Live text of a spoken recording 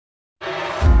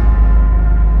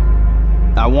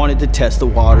I wanted to test the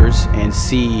waters and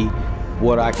see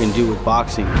what I can do with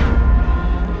boxing.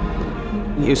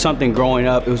 It was something growing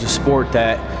up, it was a sport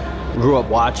that I grew up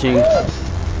watching.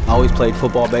 I always played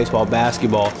football, baseball,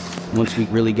 basketball. Once we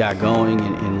really got going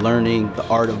and learning the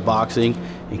art of boxing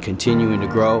and continuing to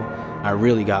grow, I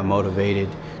really got motivated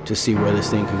to see where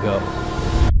this thing could go.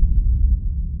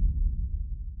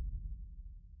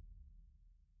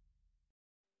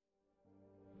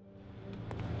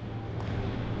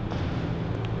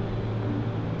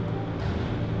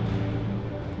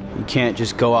 You can't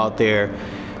just go out there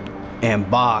and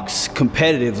box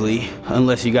competitively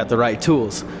unless you got the right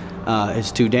tools.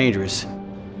 It's too dangerous.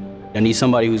 I need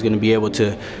somebody who's going to be able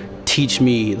to teach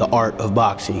me the art of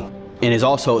boxing and is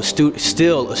also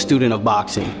still a student of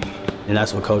boxing. And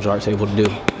that's what Coach Art's able to do.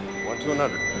 1 to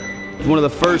another. One of the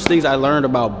first things I learned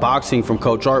about boxing from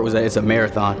Coach Art was that it's a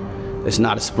marathon. It's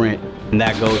not a sprint. And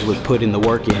that goes with putting the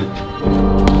work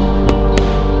in.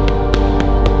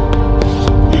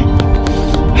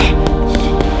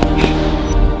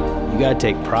 You gotta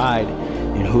take pride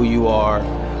in who you are,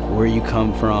 where you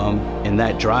come from, and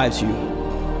that drives you.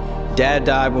 Dad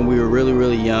died when we were really,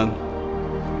 really young.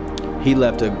 He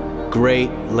left a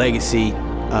great legacy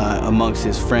amongst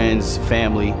his friends,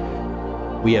 family.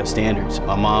 We have standards.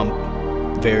 My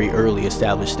mom very early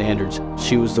established standards.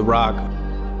 She was the rock.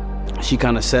 She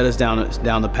kind of set us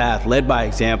down the path, led by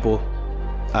example.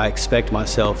 I expect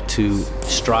myself to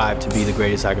strive to be the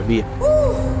greatest I could be.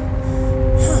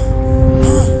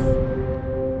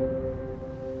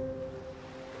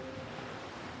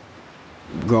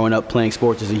 Growing up playing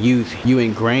sports as a youth, you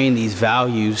ingrain these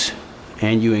values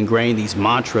and you ingrain these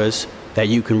mantras that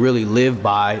you can really live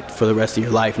by for the rest of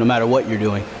your life, no matter what you're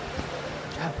doing.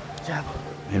 Jab, jab.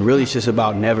 And really it's just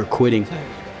about never quitting.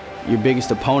 Your biggest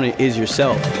opponent is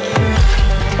yourself.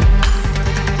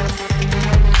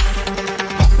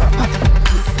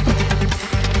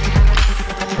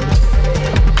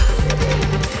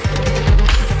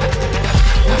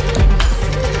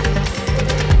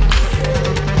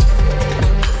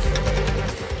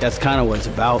 That's kind of what it's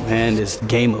about, man. This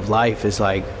game of life is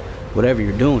like, whatever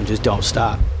you're doing, just don't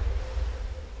stop.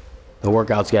 The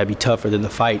workout's gotta be tougher than the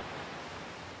fight.